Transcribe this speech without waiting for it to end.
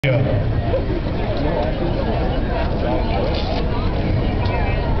Go. We're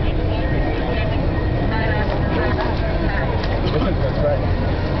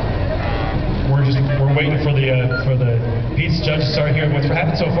waiting for the pizza judge to start here. What's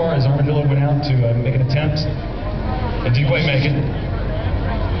happened so far is Armadillo went out to make an attempt and didn't quite make it.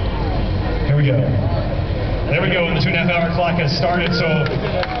 Here we go. There we go, and the 2.5-hour clock has started, so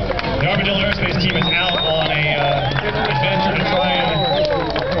the Armadillo Aerospace team is out on a adventure to try and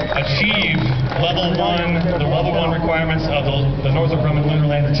achieve the level one requirements of the Northrop Grumman Lunar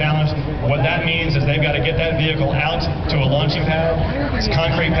Lander Challenge. What that means is they've got to get that vehicle out to a launching pad. It's a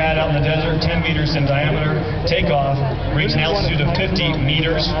concrete pad out in the desert, 10 meters in diameter, take off, reach an altitude of 50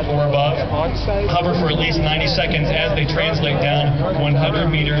 meters or above, hover for at least 90 seconds as they translate down 100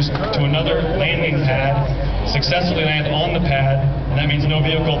 meters to another landing pad, successfully land on the pad, and that means no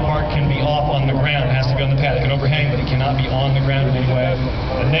vehicle part can be off on the ground. It has to be on the pad. It can overhang, but it cannot be on the ground in any way.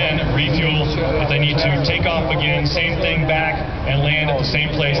 And then refuel if they need to, take off again, same thing back, and land at the same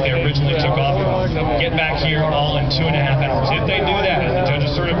place they originally took off from. Get back here all in 2.5 hours. If they do that, and the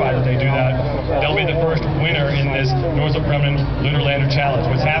judges certify that they do that, they'll be the first winner in this Northrop Grumman Lunar Lander Challenge.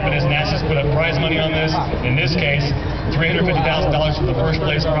 What's happened is NASA's put up prize money on this. In this case, $350,000 for the first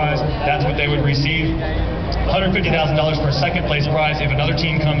place prize. That's what they would receive. $150,000 for a second place prize if another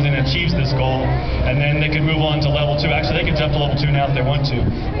team comes in and achieves this goal, and then they could move on to level 2. Actually, they could jump to level 2 now if they want to,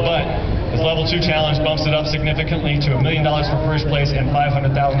 but this level 2 challenge bumps it up significantly to $1 million for first place and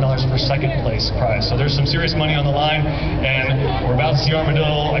 $500,000 for second place prize. So there's some serious money on the line, and we're about to see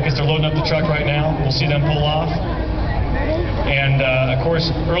Armadillo. I guess they're loading up the truck right now. We'll see them pull off. And of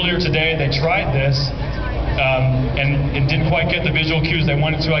course, earlier today they tried this. And didn't quite get the visual cues they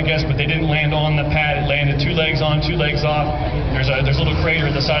wanted to, I guess, but they didn't land on the pad. It landed 2 legs on, 2 legs off. There's a little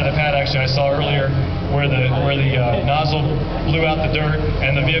crater at the side of the pad, actually, I saw earlier, where the nozzle blew out the dirt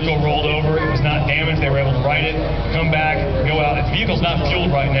and the vehicle rolled over. It was not damaged. They were able to right it, come back, go out. If the vehicle's not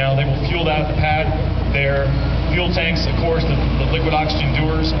fueled right now, they will fuel out at the pad. Their fuel tanks, of course, the liquid oxygen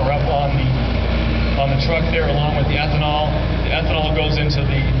dewars are up on the truck there, along with the ethanol. The ethanol goes into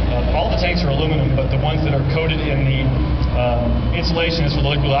all the tanks are aluminum, but the ones that are coated in the insulation is for the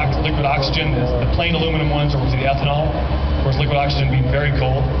liquid oxygen. The plain aluminum ones are for the ethanol. Of course, liquid oxygen being very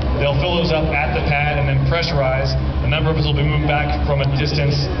cold. They'll fill those up at the pad and then pressurize. A number of us will be moved back from a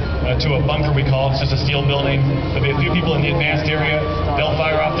distance to a bunker, we call it. It's just a steel building. There'll be a few people in the advanced area. They'll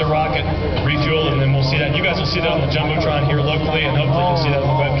fire off their rocket, refuel, and then we'll see that. You guys will see that on the Jumbotron here locally, and hopefully you'll see that on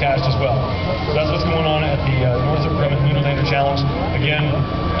the webcast as well. So that's what's going on at the Northrop Grumman Lunar Lander Challenge. Again,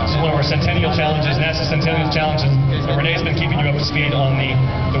 this is one of our centennial challenges, NASA centennial challenges, and Renee's been keeping you up to speed on the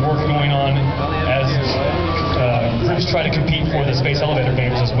work going on as groups try to compete for the space elevator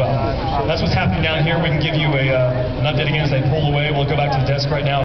games as well. That's what's happening down here. We can give you an update again as they pull away. We'll go back to the desk right now.